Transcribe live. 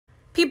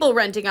People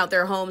renting out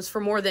their homes for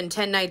more than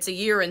 10 nights a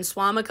year in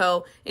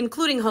Suamico,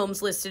 including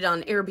homes listed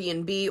on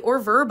Airbnb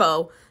or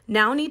Vrbo,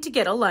 now need to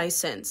get a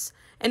license.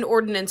 An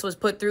ordinance was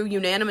put through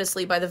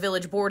unanimously by the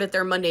village board at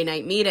their Monday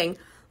night meeting.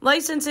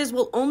 Licenses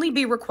will only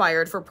be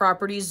required for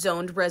properties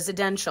zoned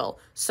residential,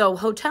 so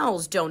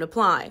hotels don't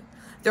apply.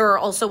 There are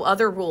also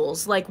other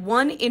rules, like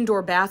one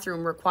indoor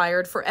bathroom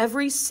required for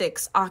every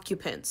 6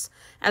 occupants.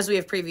 As we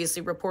have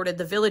previously reported,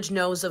 the village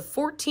knows of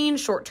 14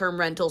 short-term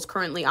rentals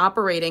currently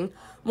operating.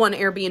 One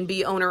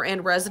Airbnb owner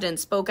and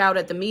resident spoke out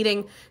at the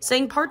meeting,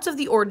 saying parts of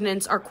the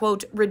ordinance are,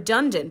 quote,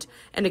 redundant,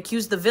 and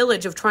accused the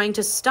village of trying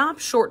to stop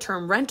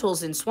short-term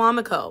rentals in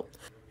Suamico.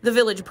 The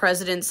village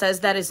president says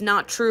that is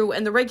not true,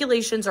 and the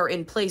regulations are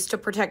in place to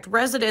protect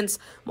residents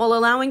while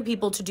allowing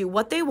people to do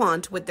what they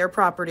want with their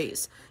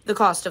properties. The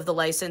cost of the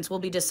license will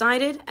be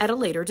decided at a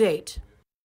later date.